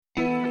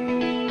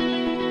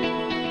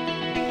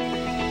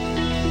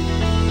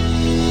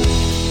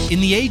In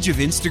the age of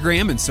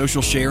Instagram and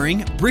social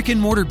sharing,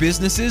 brick-and-mortar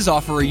businesses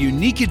offer a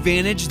unique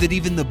advantage that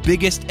even the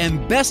biggest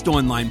and best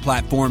online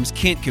platforms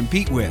can't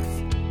compete with.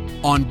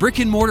 On Brick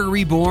and Mortar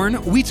Reborn,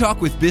 we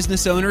talk with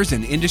business owners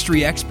and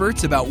industry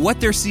experts about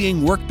what they're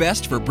seeing work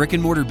best for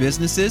brick-and-mortar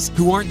businesses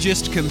who aren't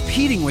just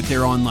competing with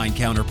their online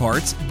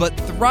counterparts, but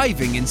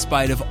thriving in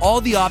spite of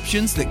all the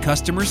options that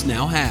customers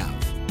now have.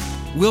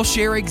 We'll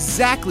share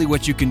exactly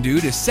what you can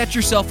do to set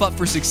yourself up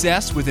for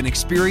success with an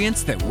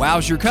experience that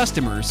wows your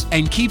customers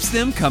and keeps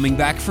them coming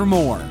back for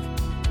more.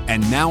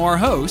 And now our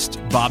host,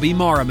 Bobby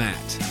Maramat.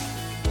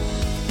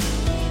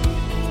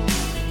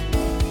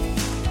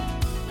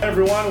 Hi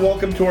everyone,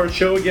 welcome to our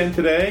show again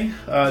today.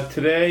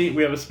 Today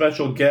we have a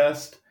special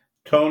guest,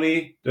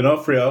 Tony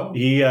Donofrio.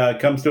 He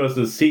comes to us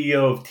as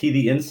CEO of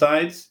TD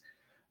Insights.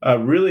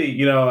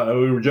 We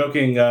were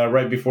joking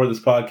right before this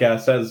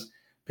podcast, has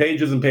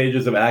pages and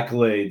pages of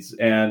accolades,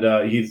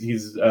 and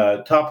he's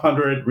top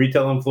 100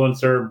 retail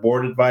influencer,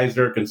 board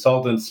advisor,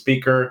 consultant,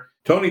 speaker.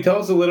 Tony, tell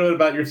us a little bit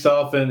about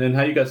yourself and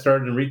how you got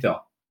started in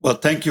retail. Well,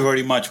 thank you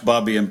very much,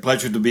 Bobby, and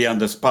pleasure to be on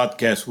this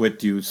podcast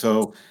with you.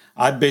 So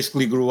I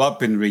basically grew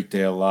up in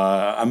retail.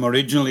 I'm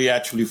originally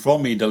actually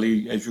from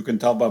Italy, as you can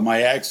tell by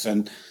my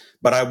accent,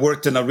 but I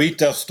worked in a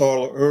retail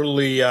store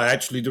early,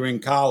 actually during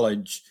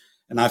college,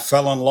 and I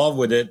fell in love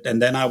with it. And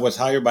then I was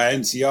hired by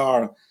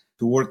NCR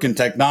to work in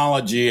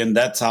technology, and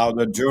that's how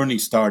the journey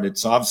started.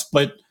 So I've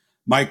split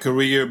my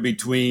career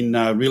between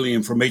really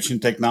information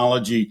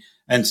technology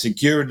and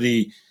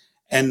security.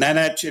 And then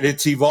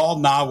it's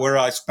evolved now where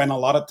I spend a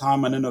lot of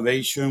time on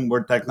innovation,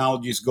 where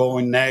technology is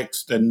going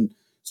next, and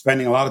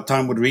spending a lot of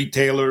time with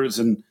retailers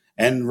and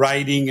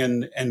writing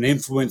and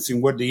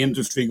influencing where the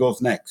industry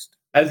goes next.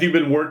 As you've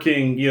been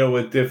working,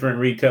 with different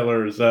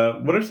retailers,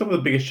 what are some of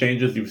the biggest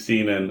changes you've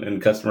seen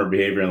in customer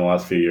behavior in the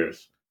last few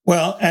years?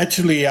 Well,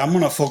 actually, I'm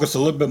going to focus a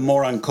little bit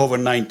more on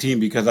COVID-19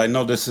 because I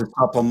know this is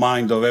top of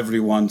mind of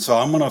everyone. So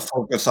I'm going to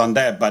focus on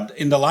that. But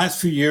in the last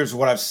few years,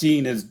 what I've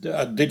seen is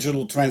a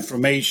digital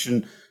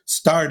transformation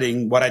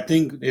starting. What I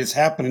think is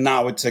happening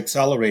now, it's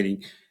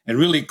accelerating. And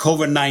really,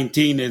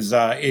 COVID-19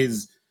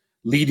 is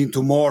leading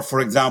to more,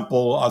 for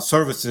example,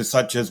 services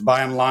such as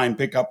buy online,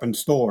 pick up in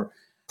store.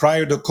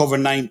 Prior to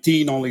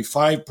COVID-19, only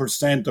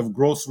 5% of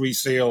grocery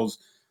sales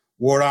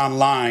were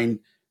online.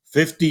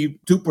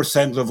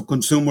 52% of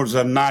consumers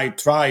at night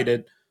tried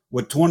it,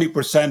 with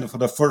 20% for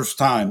the first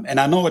time. And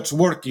I know it's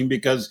working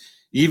because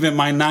even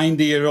my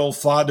 90-year-old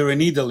father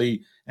in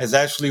Italy has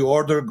actually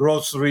ordered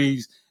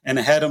groceries and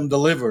had them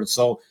delivered.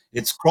 So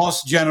it's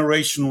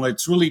cross-generational.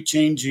 It's really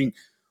changing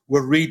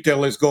where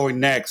retail is going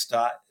next.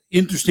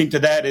 Interesting to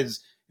that is,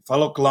 if I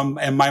look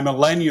at my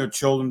millennial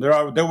children,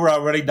 they were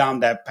already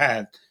down that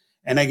path.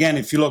 And again,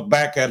 if you look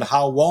back at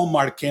how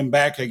Walmart came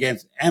back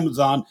against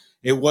Amazon,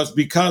 it was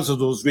because of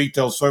those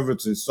retail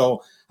services.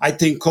 So I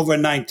think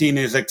COVID-19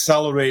 has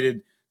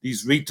accelerated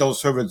these retail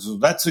services.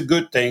 That's a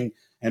good thing.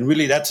 And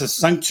really, that's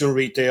essential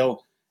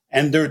retail,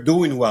 and they're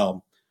doing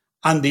well.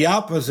 On the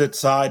opposite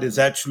side is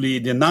actually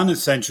the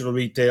non-essential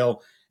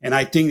retail. And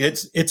I think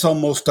it's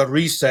almost a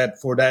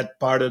reset for that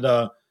part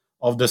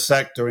of the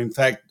sector. In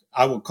fact,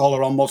 I would call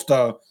it almost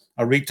a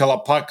retail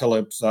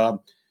apocalypse.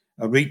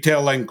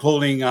 Retail,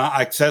 including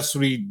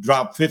accessory,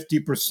 dropped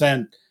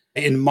 50%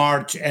 in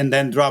March and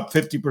then dropped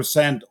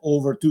 50%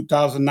 over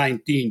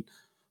 2019.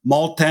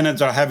 Mall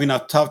tenants are having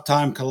a tough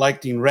time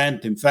collecting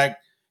rent. In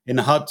fact, in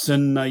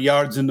Hudson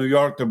Yards in New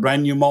York, the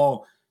brand new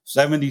mall,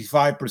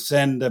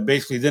 75%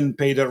 basically didn't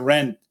pay their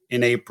rent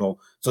in April.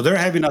 So they're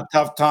having a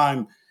tough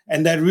time.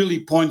 And that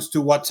really points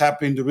to what's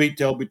happening to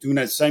retail between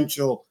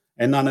essential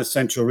and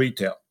non-essential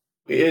retail.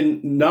 In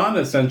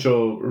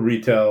non-essential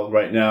retail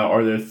right now,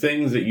 are there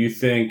things that you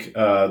think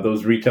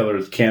those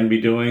retailers can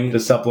be doing to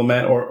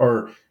supplement,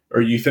 or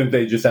you think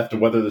they just have to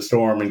weather the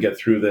storm and get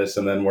through this,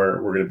 and then we're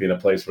going to be in a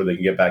place where they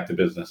can get back to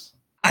business?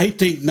 I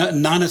think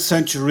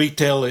non-essential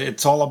retail,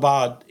 it's all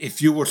about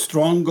if you were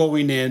strong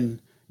going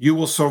in, you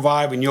will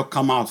survive and you'll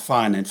come out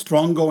fine. And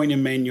strong going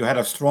in means you had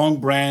a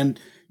strong brand,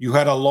 you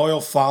had a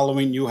loyal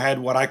following, you had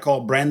what I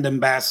call brand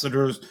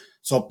ambassadors,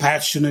 so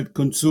passionate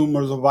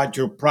consumers about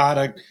your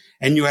product.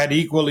 And you had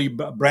equally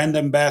brand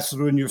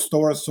ambassador and your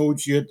store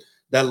associate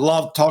that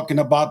loved talking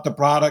about the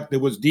product. There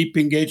was deep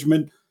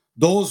engagement.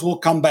 Those will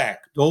come back.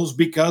 Those,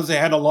 because they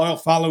had a loyal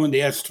following, they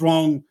had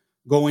strong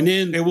going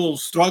in. They will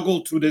struggle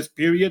through this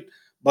period,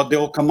 but they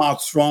will come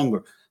out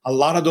stronger. A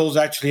lot of those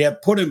actually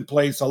have put in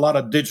place a lot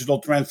of digital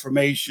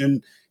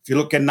transformation. If you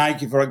look at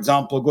Nike, for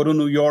example, go to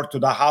New York to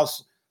the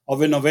House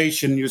of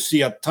Innovation, you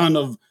see a ton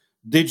of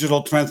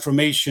digital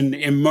transformation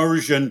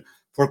immersion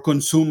for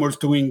consumers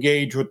to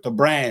engage with the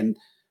brand.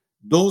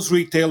 Those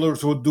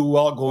retailers will do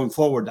well going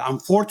forward.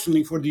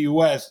 Unfortunately for the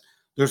U.S.,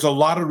 there's a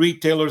lot of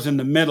retailers in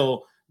the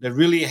middle that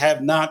really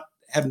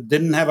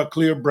didn't have a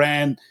clear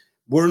brand,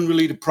 weren't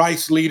really the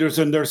price leaders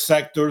in their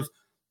sectors.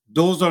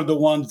 Those are the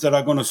ones that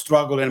are going to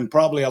struggle, and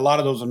probably a lot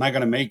of those are not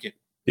going to make it.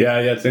 Yeah,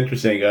 it's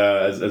interesting.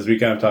 As we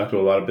kind of talk to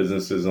a lot of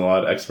businesses and a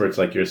lot of experts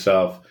like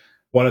yourself,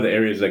 one of the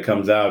areas that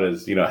comes out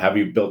is, have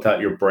you built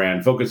out your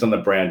brand? Focus on the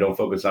brand. Don't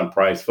focus on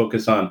price.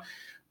 Focus on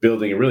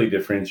building a really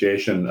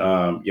differentiation,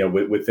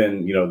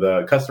 within,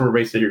 the customer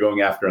base that you're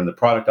going after and the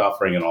product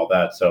offering and all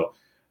that. So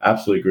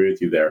absolutely agree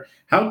with you there.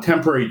 How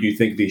temporary do you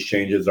think these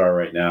changes are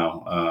right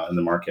now in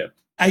the market?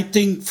 I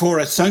think for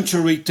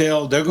essential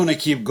retail, they're going to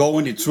keep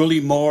going. It's really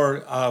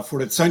more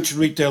for essential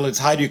retail. It's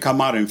how do you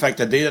come out? In fact,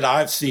 the data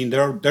I've seen,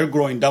 they're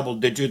growing double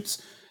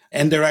digits,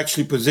 and they're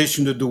actually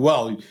positioned to do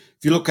well.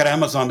 If you look at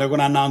Amazon, they're going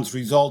to announce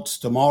results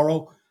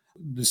tomorrow.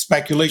 The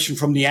speculation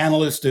from the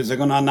analyst is they're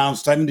going to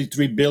announce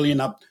 73 billion,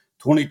 up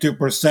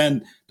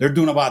 22%. They're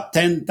doing about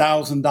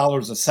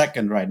 $10,000 a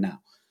second right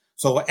now.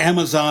 So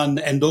Amazon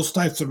and those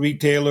types of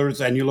retailers,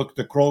 and you look at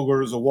the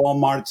Krogers, the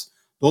Walmarts,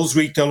 those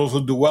retailers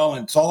will do well.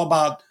 And it's all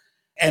about,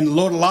 and a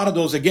lot of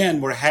those, again,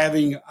 were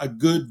having a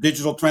good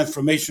digital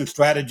transformation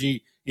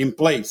strategy in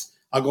place.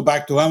 I'll go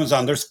back to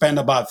Amazon. They're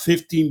spending about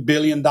 $15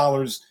 billion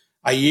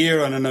a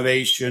year on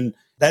innovation.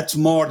 That's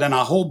more than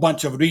a whole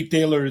bunch of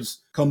retailers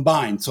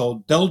combined.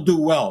 So they'll do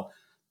well.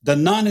 The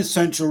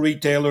non-essential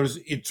retailers,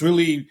 it's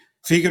really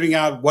figuring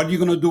out what you're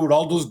going to do with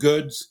all those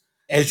goods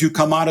as you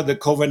come out of the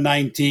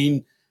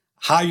COVID-19,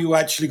 how you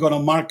actually going to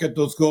market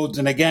those goods.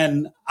 And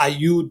again, are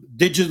you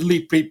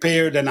digitally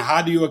prepared, and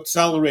how do you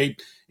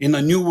accelerate in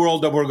a new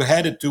world that we're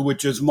headed to,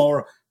 which is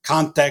more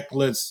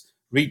contactless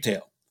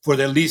retail for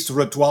at least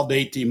 12 to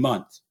 18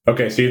 months.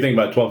 Okay, so you think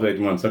about 12 to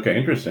 18 months. Okay,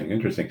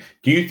 interesting.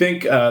 Do you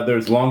think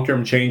there's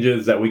long-term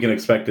changes that we can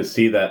expect to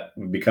see that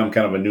become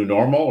kind of a new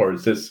normal, or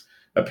is this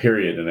a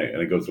period and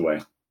it goes away?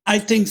 I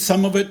think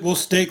some of it will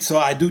stick. So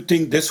I do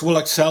think this will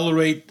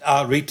accelerate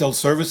retail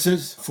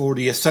services for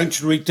the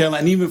essential retail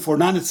and even for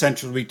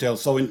non-essential retail.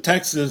 So in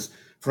Texas,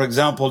 for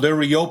example, they're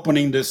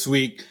reopening this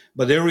week,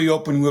 but they're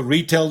reopening with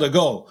retail to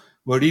go,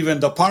 where even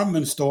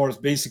department stores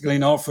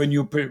basically offering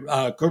you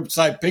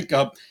curbside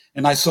pickup.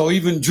 And I saw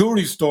even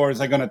jewelry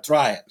stores are going to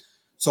try it.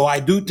 So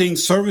I do think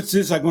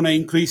services are going to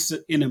increase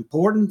in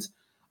importance.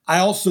 I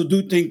also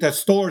do think that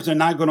stores are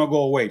not going to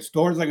go away.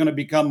 Stores are going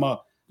to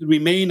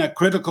remain a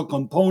critical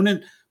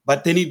component,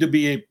 but they need to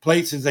be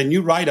places, and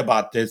you write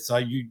about this,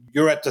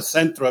 you're at the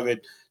center of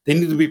it. They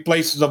need to be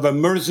places of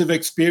immersive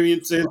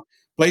experiences,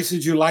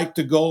 places you like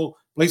to go,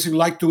 places you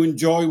like to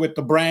enjoy with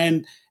the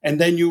brand,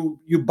 and then you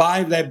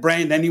buy that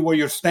brand anywhere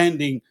you're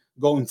standing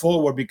going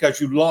forward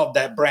because you love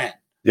that brand.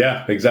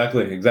 Yeah,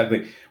 exactly.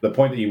 The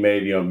point that you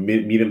made,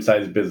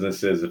 medium-sized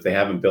businesses, if they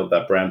haven't built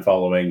that brand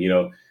following,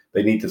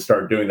 they need to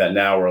start doing that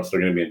now, or else they're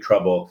going to be in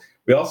trouble.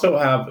 We also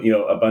have,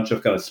 a bunch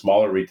of kind of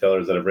smaller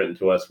retailers that have written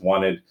to us,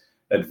 wanted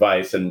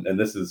advice, and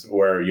this is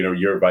where,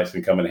 your advice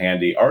can come in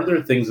handy. Are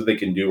there things that they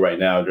can do right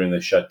now during the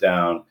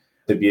shutdown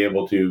to be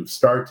able to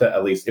start to,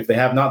 at least if they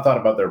have not thought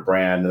about their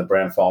brand and the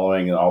brand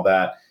following and all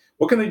that,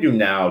 what can they do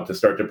now to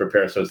start to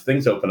prepare so as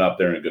things open up,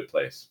 they're in a good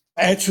place?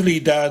 Actually,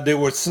 there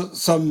were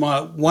some,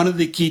 one of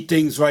the key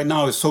things right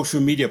now is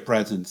social media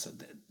presence.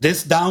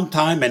 This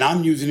downtime, and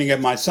I'm using it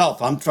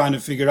myself, I'm trying to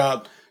figure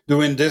out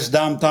during this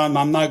downtime,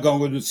 I'm not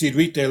going to go to see a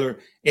retailer.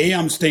 A,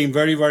 I'm staying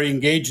very, very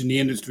engaged in the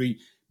industry.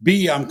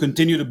 B, I'm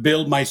continuing to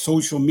build my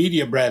social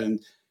media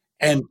brand.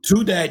 And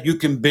through that, you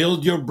can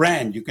build your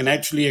brand. You can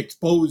actually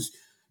expose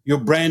your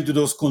brand to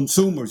those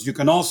consumers. You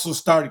can also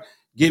start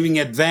giving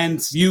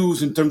advanced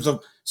views in terms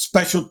of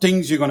special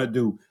things you're going to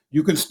do.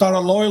 You can start a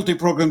loyalty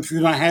program if you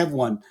don't have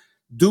one.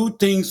 Do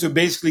things to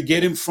basically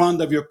get in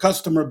front of your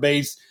customer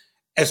base,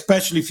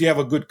 especially if you have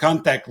a good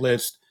contact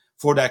list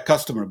for that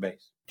customer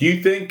base. Do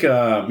you think,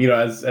 as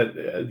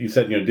you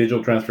said,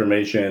 digital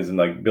transformations and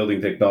like building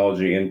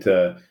technology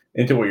into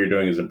what you're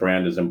doing as a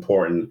brand is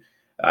important?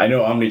 I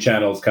know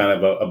omnichannel is kind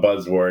of a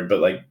buzzword, but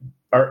like,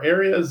 are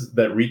areas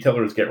that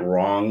retailers get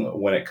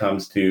wrong when it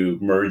comes to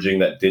merging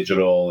that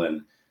digital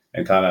and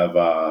kind of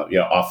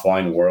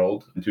offline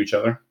world into each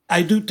other?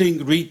 I do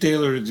think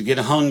retailers get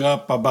hung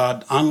up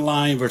about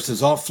online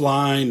versus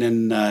offline,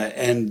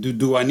 and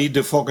do I need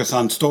to focus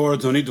on stores?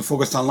 Do I need to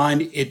focus online?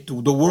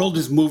 The world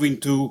is moving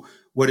to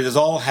where it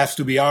all has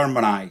to be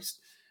harmonized.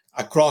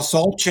 Across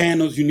all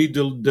channels, you need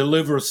to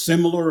deliver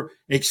similar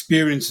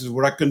experiences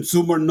where a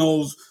consumer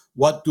knows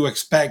what to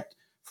expect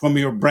from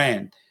your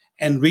brand.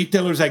 And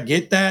retailers that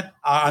get that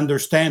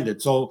understand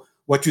it. So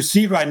what you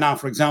see right now,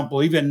 for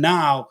example, even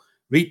now,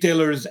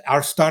 retailers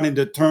are starting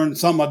to turn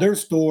some of their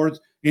stores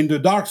into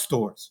dark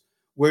stores,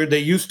 where they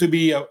used to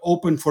be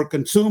open for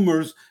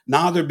consumers.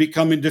 Now they're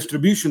becoming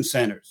distribution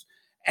centers.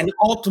 And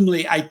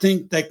ultimately, I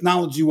think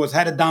technology was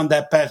headed down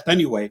that path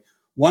anyway.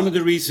 One of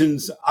the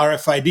reasons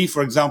RFID,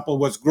 for example,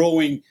 was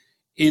growing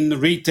in the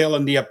retail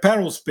and the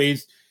apparel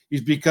space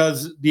is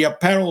because the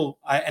apparel,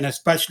 and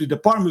especially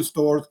department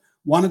stores,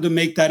 wanted to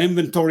make that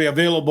inventory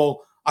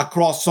available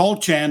across all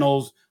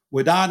channels.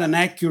 Without an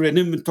accurate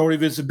inventory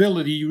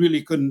visibility, you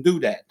really couldn't do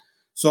that.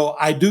 So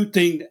I do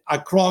think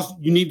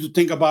you need to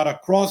think about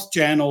across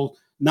channels,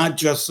 not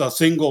just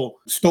single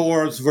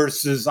stores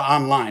versus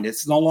online.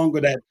 It's no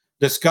longer that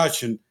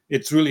discussion.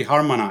 It's really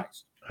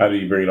harmonized. How do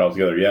you bring it all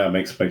together? Yeah, it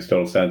makes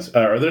total sense.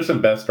 Are there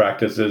some best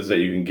practices that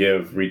you can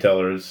give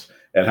retailers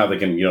and how they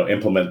can,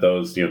 implement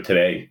those,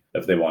 today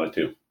if they wanted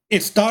to?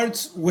 It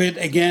starts with,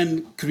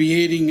 again,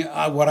 creating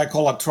what I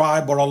call a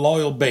tribe or a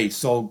loyal base.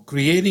 So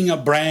creating a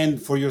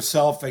brand for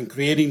yourself and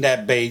creating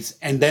that base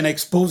and then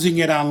exposing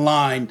it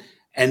online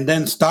and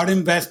then start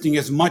investing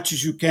as much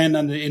as you can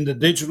in the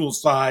digital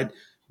side,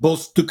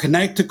 both to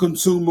connect to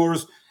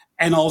consumers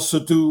and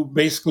also to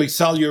basically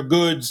sell your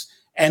goods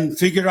and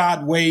figure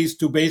out ways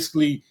to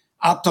basically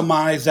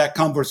optimize that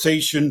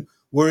conversation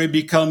where it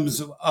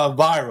becomes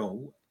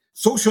viral.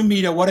 Social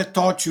media, what it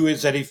taught you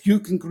is that if you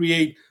can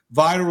create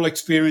viral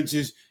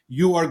experiences,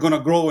 you are going to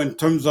grow in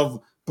terms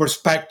of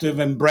perspective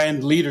and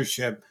brand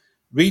leadership.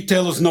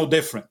 Retail is no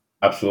different.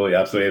 Absolutely,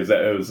 absolutely.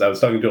 I was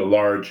talking to a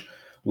large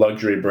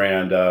luxury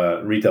brand,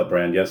 retail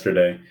brand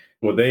yesterday.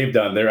 What they've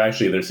done, their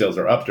sales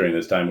are up during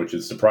this time, which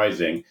is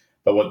surprising.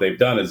 But what they've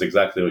done is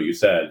exactly what you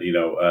said.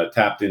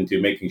 Tapped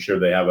into making sure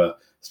they have a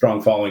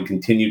strong following,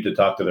 continue to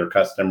talk to their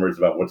customers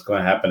about what's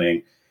going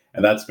happening,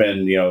 and that's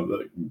been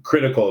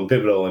critical and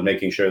pivotal in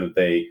making sure that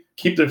they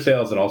keep their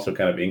sales and also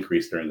kind of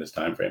increase during this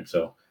time frame.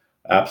 So,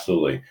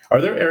 absolutely.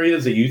 Are there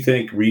areas that you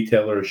think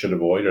retailers should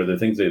avoid? Are there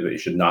things that they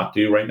should not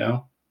do right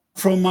now?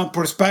 From my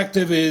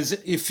perspective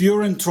is if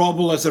you're in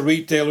trouble as a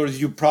retailer,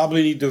 you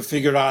probably need to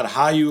figure out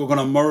how you're going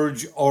to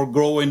merge or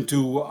grow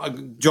into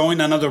join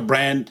another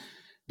brand.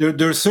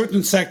 There are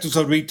certain sectors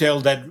of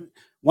retail that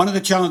one of the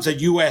challenges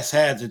that US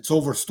has, it's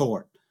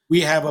overstored.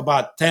 We have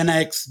about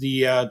 10x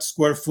the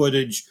square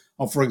footage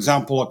of, for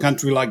example, a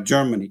country like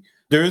Germany.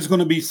 There is going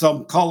to be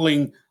some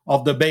culling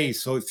of the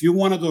base. So if you're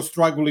one of those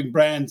struggling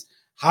brands,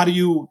 how do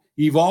you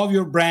evolve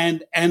your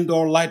brand and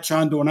or latch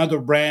on to another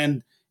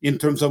brand in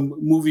terms of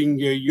moving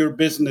your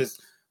business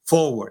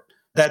forward?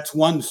 That's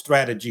one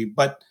strategy.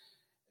 But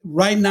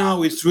right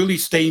now, it's really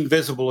staying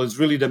visible is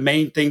really the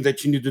main thing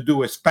that you need to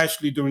do,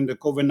 especially during the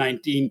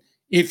COVID-19,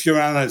 if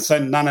you're on a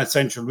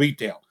non-essential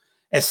retail.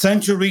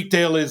 Essential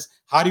retail is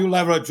how do you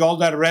leverage all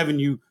that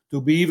revenue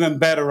to be even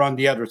better on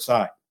the other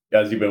side?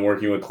 As you've been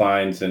working with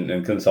clients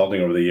and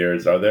consulting over the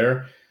years,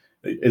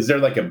 is there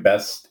like a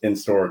best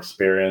in-store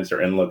experience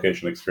or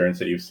in-location experience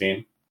that you've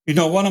seen?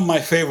 One of my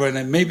favorite,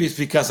 and maybe it's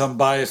because I'm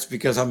biased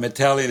because I'm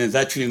Italian, is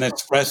actually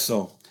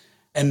Nespresso.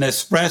 And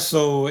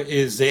Nespresso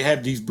is they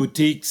have these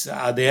boutiques,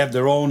 they have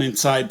their own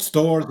inside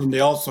stores, and they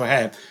also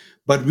have.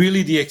 But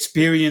really, the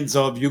experience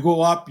of you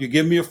go up, you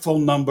give me your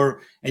phone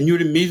number, and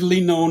you're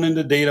immediately known in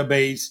the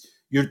database.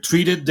 You're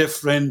treated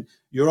different.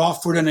 You're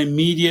offered an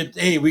immediate,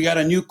 hey, we got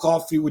a new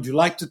coffee. Would you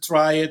like to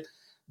try it?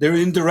 They're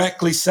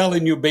indirectly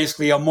selling you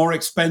basically a more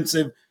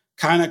expensive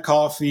kind of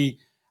coffee.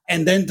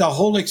 And then the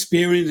whole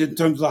experience in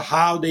terms of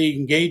how they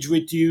engage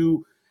with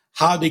you,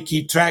 how they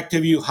keep track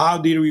of you, how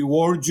they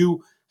reward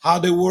you, how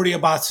they worry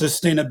about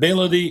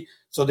sustainability.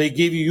 So they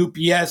give you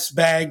UPS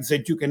bags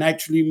that you can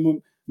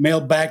actually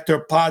mail back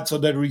their pods so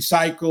they're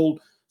recycled.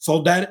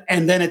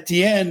 And then at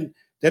the end,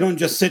 they don't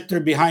just sit there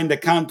behind the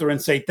counter and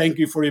say, thank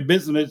you for your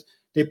business.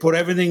 They put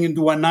everything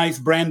into a nice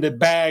branded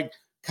bag,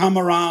 come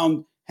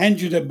around,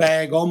 hand you the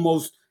bag,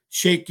 almost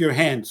shake your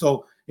hand.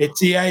 So it's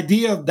the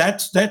idea of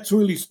that's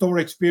really store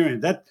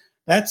experience.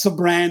 That's a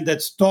brand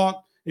that's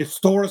taught its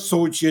store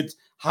associates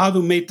how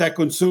to make that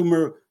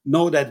consumer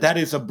know that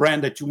is a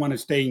brand that you want to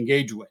stay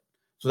engaged with.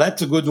 So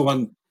that's a good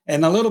one.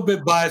 And a little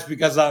bit biased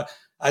because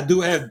I do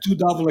have 2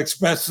 double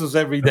espressos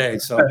every day.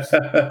 So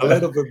a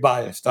little bit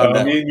biased on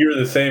that. Me and you're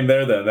the same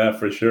there then, that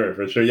for sure.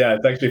 For sure. Yeah,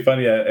 it's actually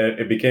funny.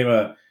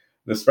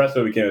 The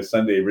espresso became a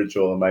Sunday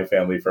ritual in my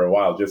family for a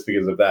while just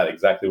because of that.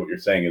 Exactly what you're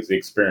saying is the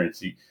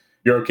experience.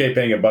 You're okay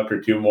paying $1 or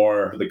 $2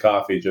 more for the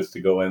coffee just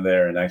to go in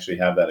there and actually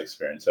have that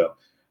experience. So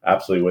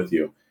absolutely with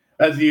you.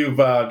 As you've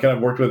kind of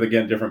worked with,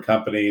 again, different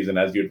companies and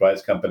as you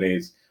advise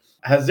companies,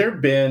 has there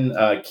been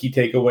key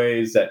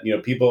takeaways that,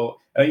 people,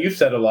 and you've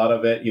said a lot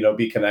of it,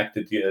 be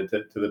connected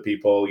to the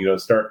people,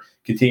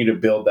 continue to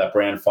build that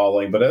brand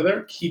following. But are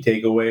there key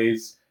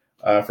takeaways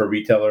for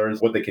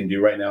retailers, what they can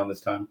do right now in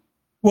this time?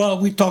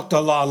 Well, we talked a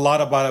lot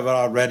about it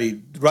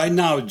already. Right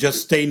now,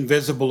 just staying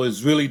visible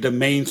is really the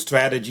main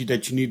strategy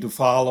that you need to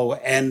follow.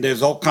 And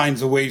there's all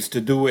kinds of ways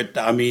to do it.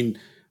 I mean,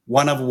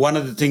 one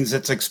of the things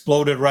that's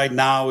exploded right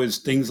now is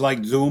things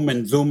like Zoom,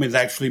 and Zoom is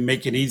actually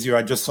making it easier.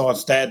 I just saw a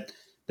stat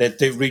that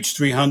they've reached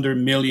 300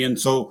 million.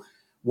 So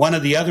one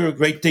of the other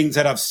great things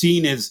that I've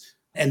seen is,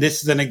 and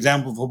this is an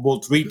example for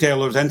both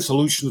retailers and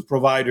solutions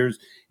providers,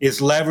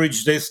 is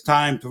leverage this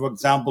time, for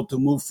example, to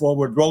move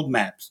forward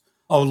roadmaps,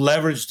 or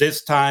leverage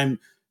this time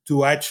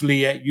to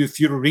actually, if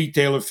you're a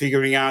retailer,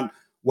 figuring out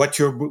what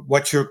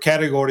your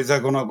categories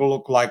are going to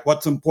look like,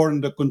 what's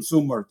important to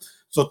consumers.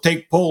 So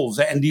take polls,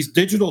 and these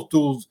digital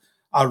tools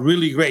are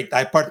really great.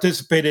 I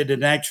participated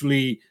in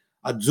actually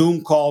a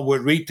Zoom call where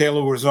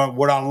retailers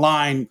were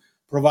online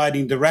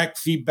providing direct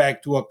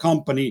feedback to a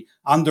company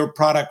on their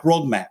product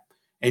roadmap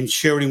and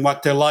sharing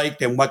what they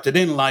liked and what they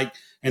didn't like.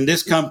 And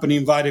this company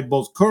invited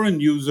both current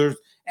users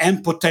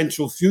and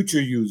potential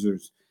future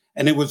users.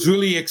 And it was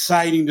really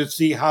exciting to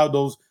see how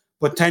those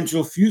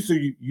potential future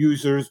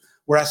users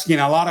were asking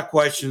a lot of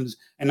questions.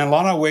 And in a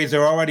lot of ways,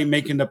 they're already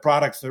making the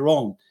products their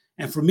own.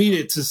 And for me,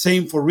 it's the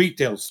same for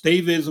retail.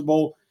 Stay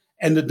visible.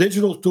 And the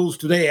digital tools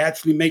today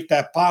actually make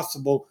that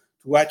possible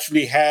to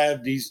actually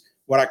have these,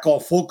 what I call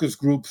focus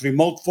groups,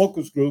 remote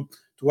focus group,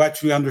 to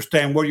actually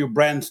understand where your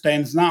brand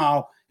stands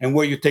now and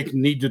where you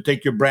need to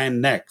take your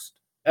brand next.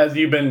 As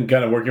you've been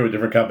kind of working with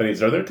different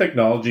companies, are there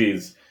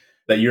technologies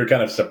that you're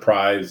kind of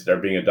surprised are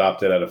being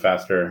adopted at a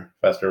faster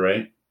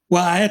rate?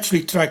 Well, I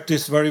actually track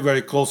this very,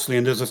 very closely,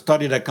 and there's a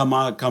study that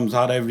comes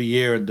out every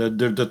year.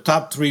 The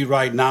top three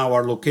right now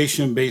are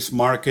location-based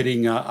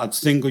marketing, a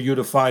single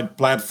unified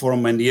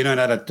platform, and the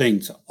Internet of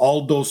Things.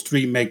 All those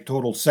three make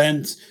total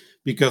sense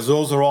because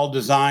those are all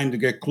designed to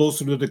get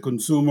closer to the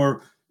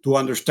consumer, to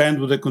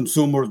understand with the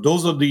consumer.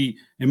 Those are the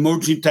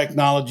emerging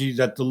technologies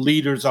that the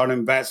leaders are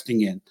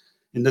investing in.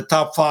 In the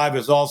top five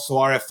is also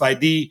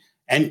RFID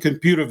and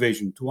computer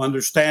vision to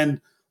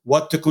understand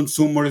what the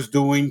consumer is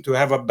doing, to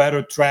have a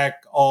better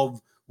track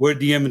of where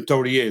the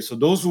inventory is. So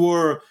those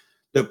were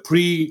the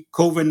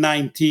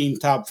pre-COVID-19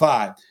 top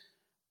five.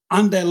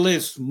 On that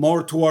list,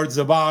 more towards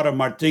the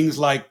bottom, are things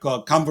like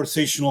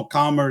conversational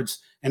commerce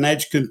and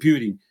edge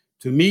computing.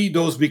 To me,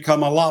 those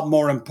become a lot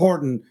more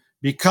important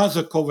because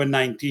of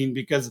COVID-19,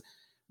 because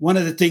one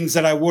of the things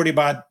that I worry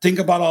about, think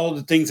about all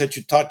the things that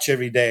you touch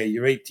every day,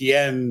 your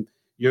ATM,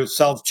 your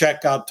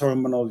self-checkout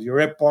terminals,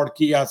 your airport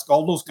kiosk,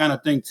 all those kind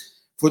of things.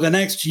 For the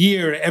next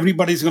year,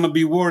 everybody's going to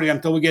be worried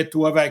until we get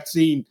to a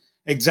vaccine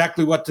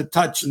exactly what to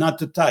touch, not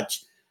to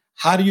touch.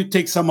 How do you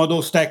take some of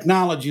those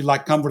technology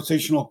like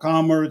conversational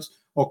commerce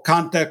or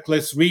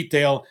contactless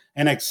retail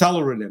and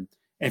accelerate them?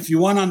 If you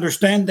want to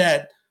understand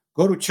that,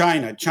 go to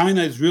China.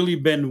 China has really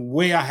been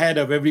way ahead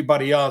of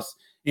everybody else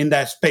in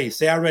that space.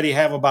 They already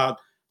have about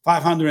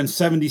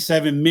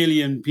 577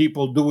 million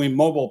people doing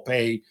mobile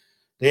pay.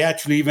 They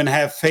actually even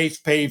have face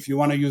pay if you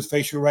want to use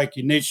facial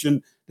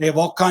recognition. They have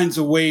all kinds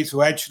of ways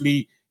to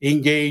actually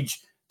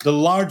engage. The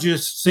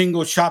largest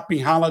single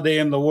shopping holiday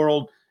in the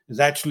world is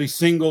actually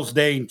Singles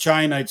Day in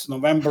China. It's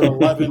November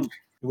 11th,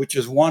 which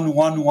is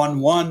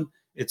 1111.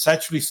 It's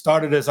actually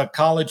started as a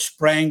college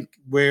prank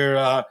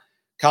where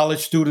college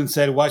students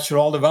said, why should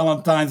all the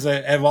Valentines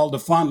have all the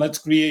fun? Let's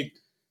create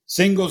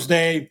Singles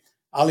Day.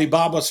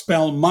 Alibaba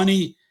spelled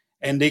money,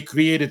 and they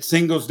created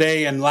Singles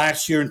Day. And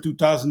last year in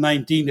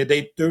 2019, they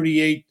did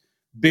 $38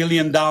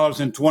 billion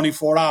in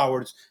 24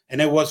 hours.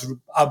 And it was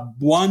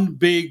one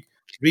big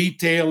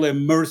retail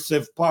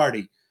immersive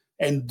party.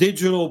 And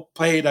digital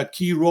played a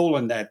key role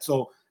in that.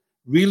 So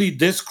really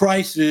this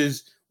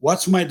crisis,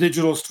 what's my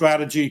digital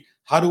strategy?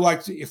 How do I,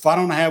 if I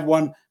don't have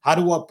one, how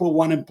do I put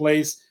one in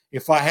place?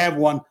 If I have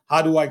one,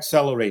 how do I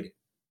accelerate it?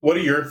 What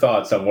are your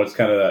thoughts on what's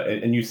kind of,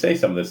 and you say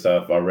some of this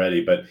stuff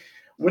already, but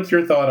what's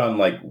your thought on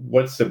like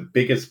what's the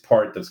biggest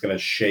part that's going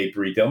to shape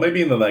retail,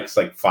 maybe in the next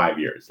like 5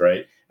 years,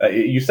 right?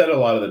 You said a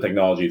lot of the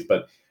technologies,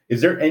 but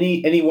is there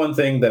any one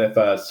thing that if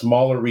a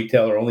smaller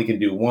retailer only can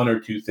do one or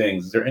two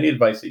things, is there any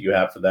advice that you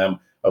have for them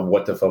of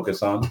what to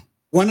focus on?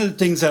 One of the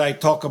things that I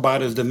talk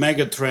about is the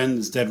mega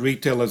trends that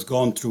retail has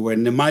gone through.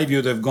 And in my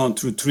view, they've gone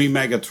through three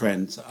mega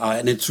trends.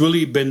 And it's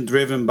really been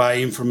driven by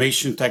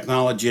information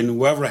technology. And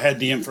whoever had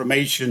the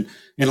information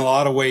in a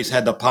lot of ways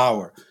had the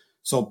power.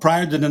 So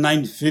prior to the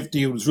 1950s,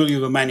 it was really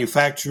the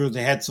manufacturers.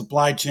 They had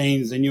supply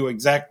chains. They knew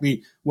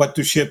exactly what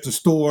to ship to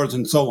stores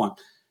and so on.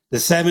 The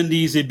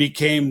 70s, it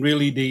became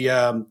really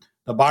the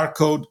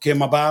barcode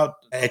came about,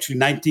 actually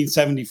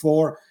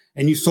 1974.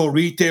 And you saw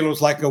retailers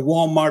like a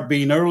Walmart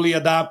being early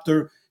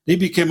adopter. They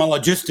became a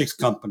logistics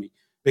company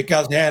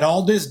because they had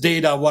all this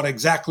data, what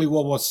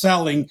was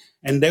selling,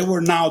 and they were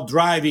now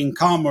driving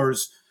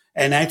commerce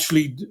and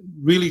actually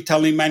really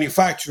telling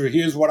manufacturer,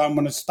 here's what I'm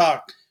going to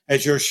stock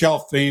as your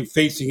shelf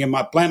facing in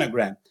my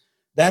planogram.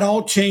 That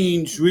all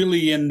changed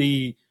really in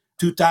the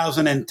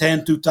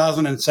 2010,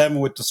 2007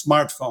 with the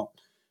smartphone.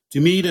 To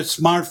me, the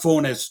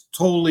smartphone has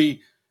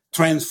totally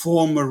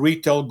transformed where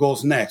retail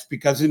goes next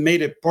because it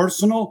made it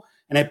personal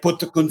and it put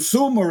the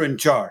consumer in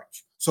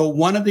charge. So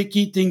one of the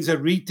key things that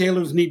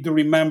retailers need to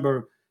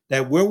remember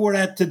that where we're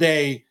at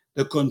today,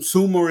 the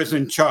consumer is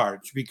in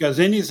charge because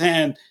in his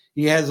hand,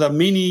 he has a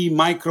mini,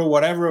 micro,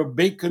 whatever,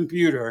 big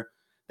computer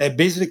that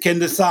basically can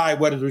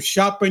decide whether to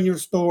shop in your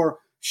store,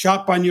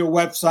 shop on your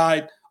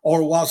website,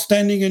 or while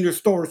standing in your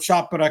store,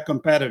 shop at a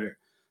competitor.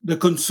 The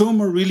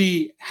consumer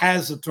really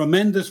has a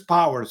tremendous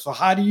power. So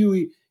how do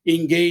you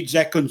engage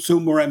that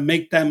consumer and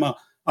make them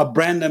a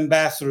brand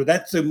ambassador?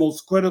 That's the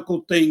most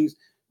critical things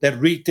that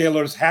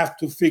retailers have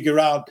to figure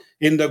out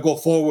in the go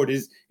forward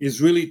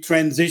is really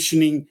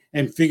transitioning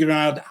and figuring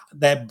out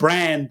that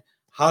brand,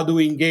 how to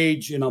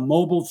engage in a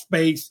mobile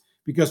space.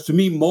 Because to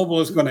me,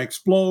 mobile is going to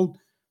explode.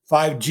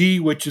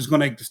 5G, which is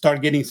going to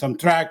start getting some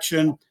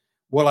traction,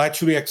 will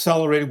actually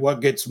accelerate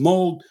what gets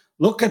mold.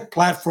 Look at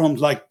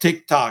platforms like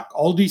TikTok,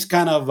 all these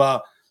kind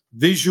of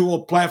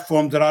visual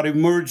platforms that are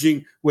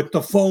emerging with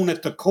the phone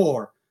at the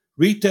core.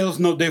 Retail is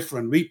no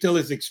different. Retail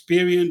is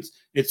experience,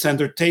 it's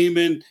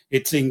entertainment,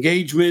 it's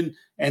engagement,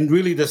 and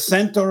really the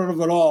center of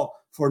it all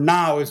for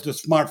now is the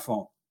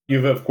smartphone.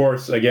 You've, of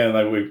course, again,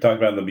 like we've talked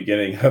about in the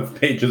beginning, of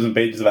pages and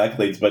pages of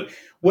accolades, but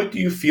what do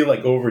you feel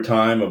like over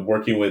time of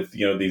working with,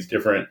 these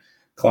different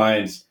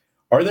clients,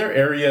 are there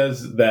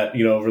areas that,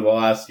 over the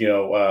last,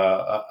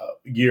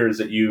 years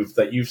that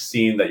you've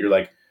seen that you're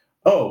like,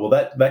 Oh, well,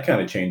 that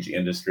kind of changed the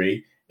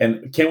industry.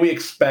 And can we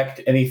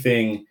expect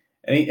anything,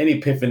 any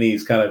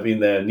epiphanies kind of in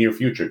the near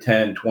future,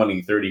 10,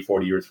 20, 30,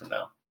 40 years from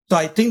now? So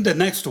I think the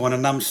next one,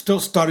 and I'm still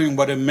studying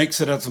what it makes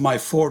it as my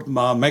fourth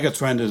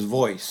megatrend, is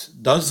voice.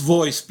 Does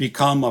voice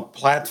become a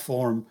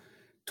platform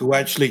to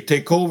actually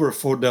take over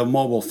for the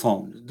mobile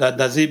phone?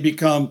 Does it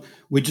become,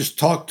 we just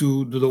talk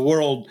to the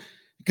world?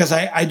 Because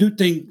I do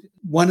think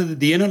one of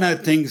the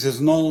internet things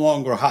is no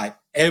longer hype.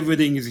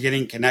 Everything is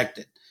getting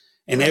connected,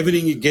 and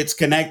everything it gets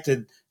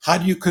connected. How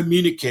do you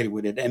communicate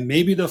with it? And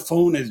maybe the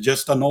phone is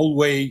just an old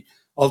way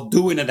of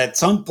doing it. At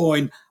some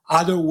point,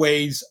 other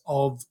ways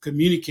of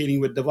communicating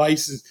with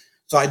devices.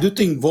 So I do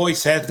think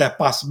voice has that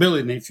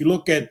possibility. And if you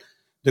look at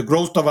the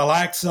growth of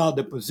Alexa,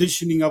 the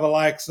positioning of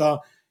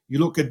Alexa, you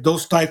look at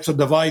those types of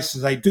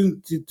devices, I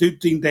do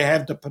think they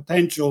have the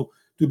potential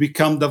to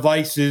become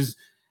devices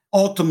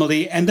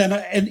ultimately. And then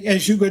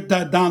as you go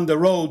down the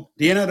road,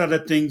 the Internet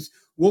of Things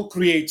will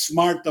create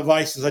smart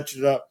devices such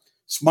as a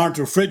smart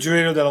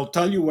refrigerator that'll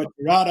tell you what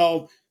you're out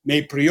of,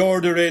 may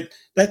pre-order it.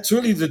 That's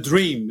really the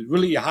dream.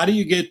 Really, how do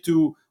you get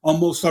to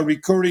almost a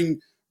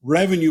recurring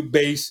revenue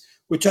base,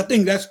 which I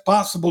think that's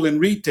possible in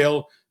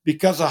retail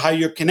because of how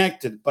you're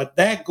connected. But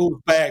that goes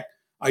back,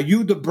 are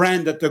you the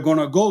brand that they're going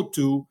to go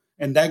to?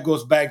 And that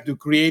goes back to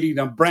creating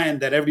a brand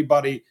that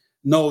everybody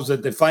knows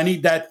that if I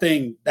need that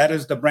thing, that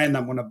is the brand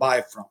I'm going to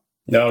buy from.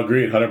 No,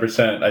 agreed,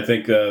 100%. I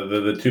think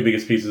the two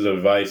biggest pieces of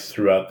advice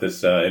throughout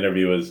this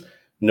interview is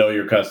know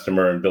your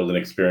customer and build an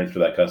experience for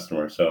that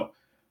customer. So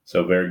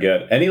very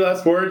good. Any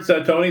last words,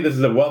 Tony? This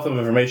is a wealth of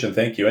information.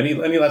 Thank you.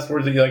 Any last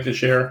words that you'd like to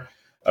share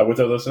with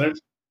our listeners?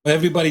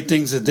 Everybody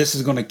thinks that this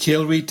is going to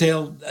kill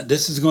retail.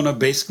 This is going to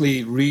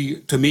basically,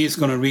 to me, it's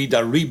going to read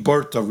a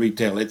rebirth of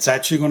retail. It's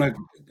actually going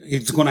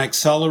to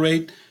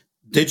accelerate.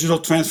 Digital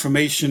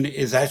transformation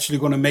is actually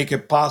going to make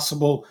it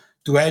possible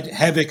to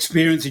have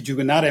experience that you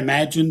cannot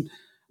imagine.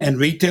 And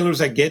retailers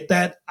that get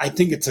that, I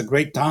think it's a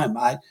great time.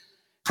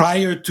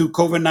 Prior to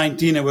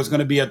COVID-19, it was going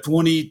to be a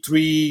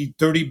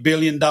 $30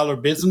 billion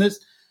business.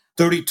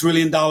 $30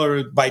 trillion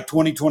by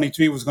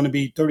 2023 was going to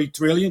be $30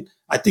 trillion.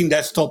 I think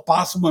that's still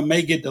possible. It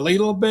may get delayed a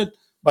little bit,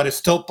 but it's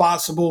still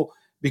possible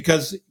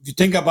because if you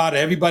think about it,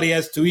 everybody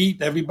has to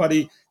eat.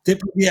 Everybody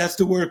typically has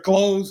to wear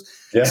clothes.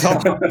 Yeah.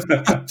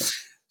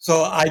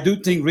 So I do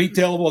think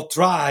retail will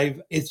thrive.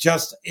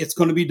 It's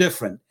going to be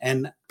different.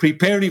 And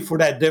preparing for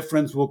that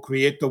difference will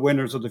create the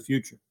winners of the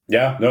future.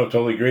 Yeah, no,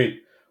 totally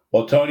agree.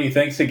 Well, Tony,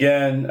 thanks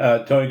again.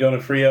 Tony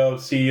Donofrio,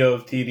 CEO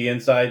of TD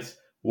Insights,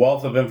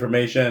 wealth of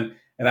information.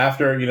 And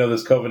after,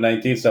 this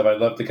COVID-19 stuff,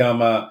 I'd love to come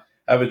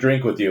have a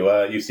drink with you.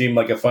 You seem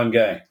like a fun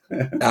guy.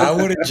 I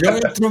would enjoy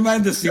it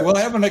tremendously. We'll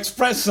have an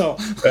espresso.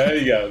 There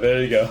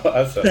you go.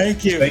 Awesome.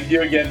 Thank you. Thank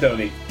you again,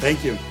 Tony.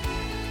 Thank you.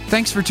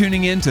 Thanks for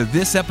tuning in to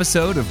this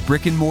episode of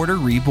Brick and Mortar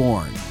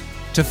Reborn.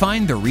 To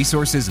find the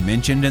resources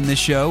mentioned in this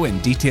show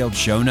and detailed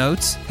show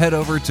notes, head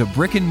over to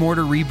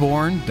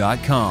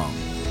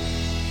brickandmortarreborn.com.